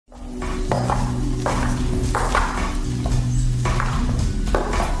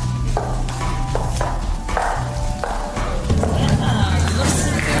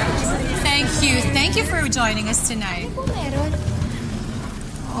joining us tonight. Ano po meron?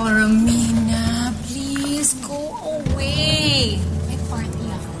 Oh, Romina, please go away. May party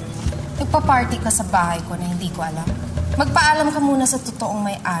ako. Nagpa-party ka sa bahay ko na hindi ko alam. Magpaalam ka muna sa totoong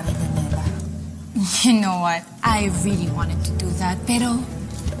may-ari, Daniela. You know what? I really wanted to do that, pero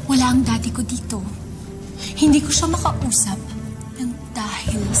wala ang daddy ko dito. Hindi ko siya makausap ng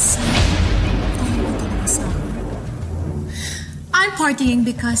dahil sa... I'm partying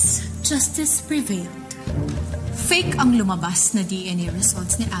because justice prevailed. Fake ang lumabas na DNA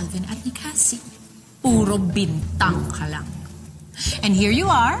results ni Alvin at ni Cassie. Puro bintang ka lang. And here you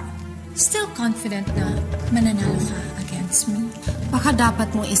are, still confident na mananalo ka against me. Baka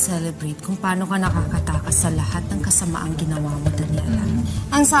dapat mo i-celebrate kung paano ka nakakatakas sa lahat ng kasamaang ginawa mo, Daniela.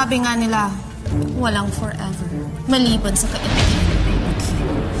 Ang sabi nga nila, walang forever. Maliban sa kaibigan.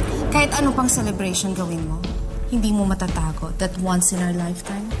 Kahit ano pang celebration gawin mo, hindi mo matatago that once in our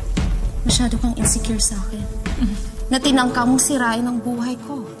lifetime, masyado kang insecure sa akin. Na tinangka mong sirain ang buhay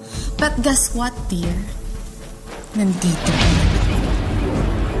ko. But guess what, dear? Nandito ka na.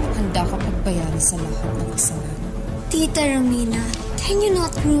 Handa ka pagbayaran sa lahat ng kasalanan. Tita Romina, can you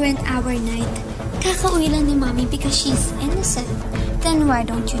not ruin our night? Kakauwi lang ni Mommy because she's innocent. Then why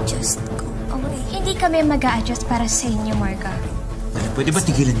don't you just go away? Hindi kami mag-a-adjust para sa inyo, Marga. Pwede ba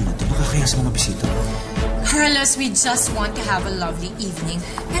tigilan niyo natin? Nakakaya sa mga bisita. Carlos, we just want to have a lovely evening.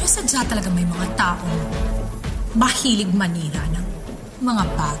 Pero sadya talaga may mga taong mahilig manira ng mga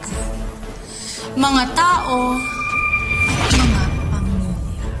bagay. Mga tao at mga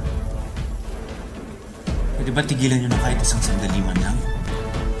pamilya. Pwede ba tigilan niyo na kahit isang sandali man lang?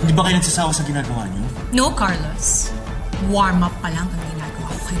 Hindi ba kayo nagsasawa sa ginagawa niyo? No, Carlos. Warm up pa lang ang ginagawa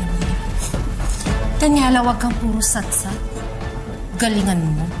ko kay Romina. Daniela, wag kang puro satsat. Galingan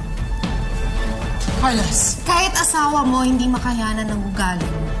mo. Carlos. Kahit asawa mo, hindi makayanan ng ugali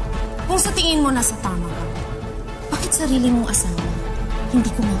mo. Kung sa tingin mo nasa tama ka, bakit sarili mong asawa hindi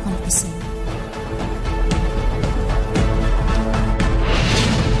kumakampi sa'yo?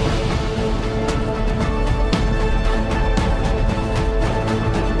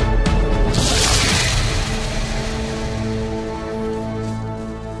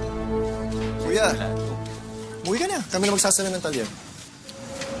 Kuya, umuwi ka na. Kami na magsasana ng talyan.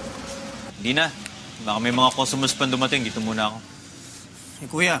 Hindi na. Baka may mga customers pa dumating. Dito muna ako. Eh,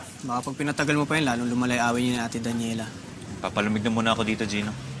 kuya, baka pag pinatagal mo pa yun, lalong lumalay away niya ni Ate Daniela. Papalamig na muna ako dito, Gino.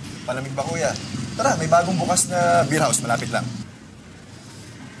 Palamig ba, kuya? Tara, may bagong bukas na beer house. Malapit lang.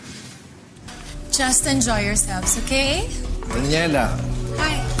 Just enjoy yourselves, okay? Daniela.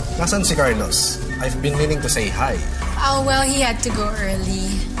 Hi. Nasaan si Carlos? I've been meaning to say hi. Oh, well, he had to go early.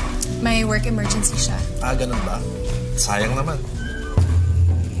 May work emergency siya. Ah, ganun ba? Sayang naman.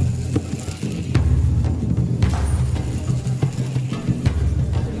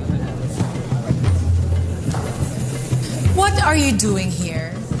 What are you doing here?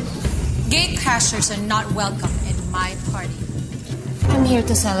 Gate crashers are not welcome in my party. I'm here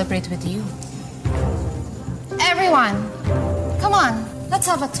to celebrate with you. Everyone, come on, let's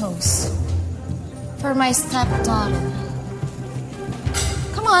have a toast. For my stepdaughter.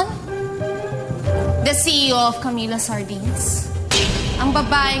 Come on. The CEO of Camila Sardines. Ang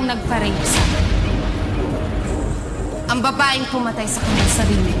babaeng nagpa-rape sa akin. Ang babaeng pumatay sa kanyang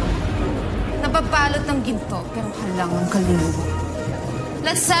sarili ko. Nababalot ng ginto, pero halang ang kaluluwa.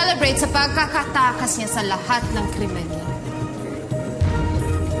 Let's celebrate sa pagkakatakas niya sa lahat ng krimen niya.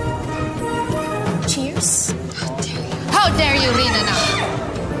 Cheers. How dare you, Rina na?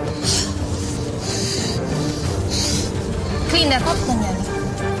 Clean that up, Daniela.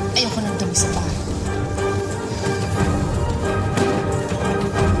 Ayoko nang dumi sa bahay.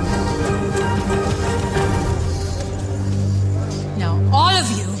 Now, all of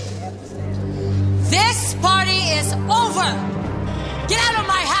you, this party is over! Get out of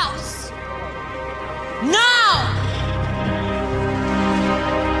my house! Now!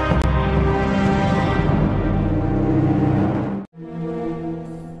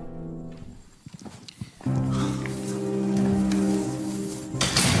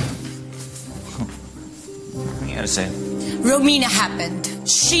 Ano nangyari sa'yo? Romina happened.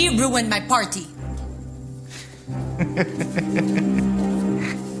 She ruined my party.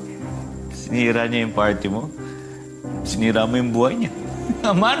 Sinira niya yung party mo. Sinira mo yung buhay niya.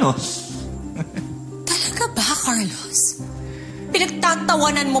 Amanos. Talaga ba, Carlos?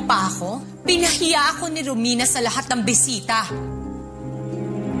 Pinagtatawanan mo pa ako? Pinahiya ako ni Romina sa lahat ng bisita.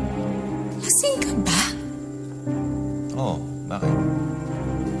 Lasing ka ba? Oo, bakit?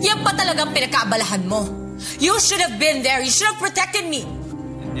 Yan pa talagang pinagkaabalahan mo. You should have been there. You should have protected me.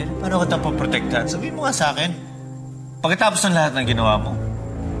 Hindi, paano ka tapaprotektahan? Sabihin mo nga sa akin. Pagkatapos ng lahat ng ginawa mo.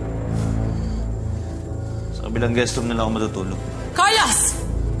 kabilang guest room na lang ako matutulog. Carlos!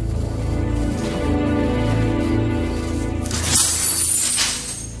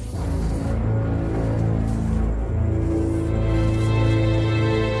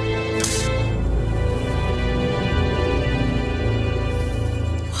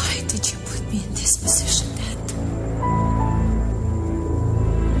 Why did you put me in this position, Dad?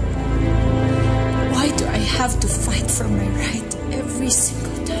 Why do I have to fight for my right every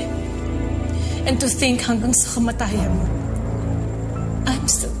single time? And to think hanggang sa kamatayan mo, I'm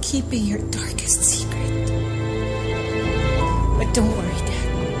still keeping your darkest secret. But don't worry, Dad.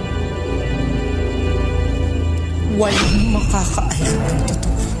 Walang makakaalam ng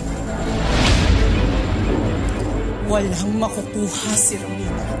totoo. Walang makukuha si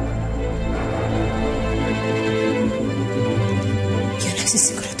Romina.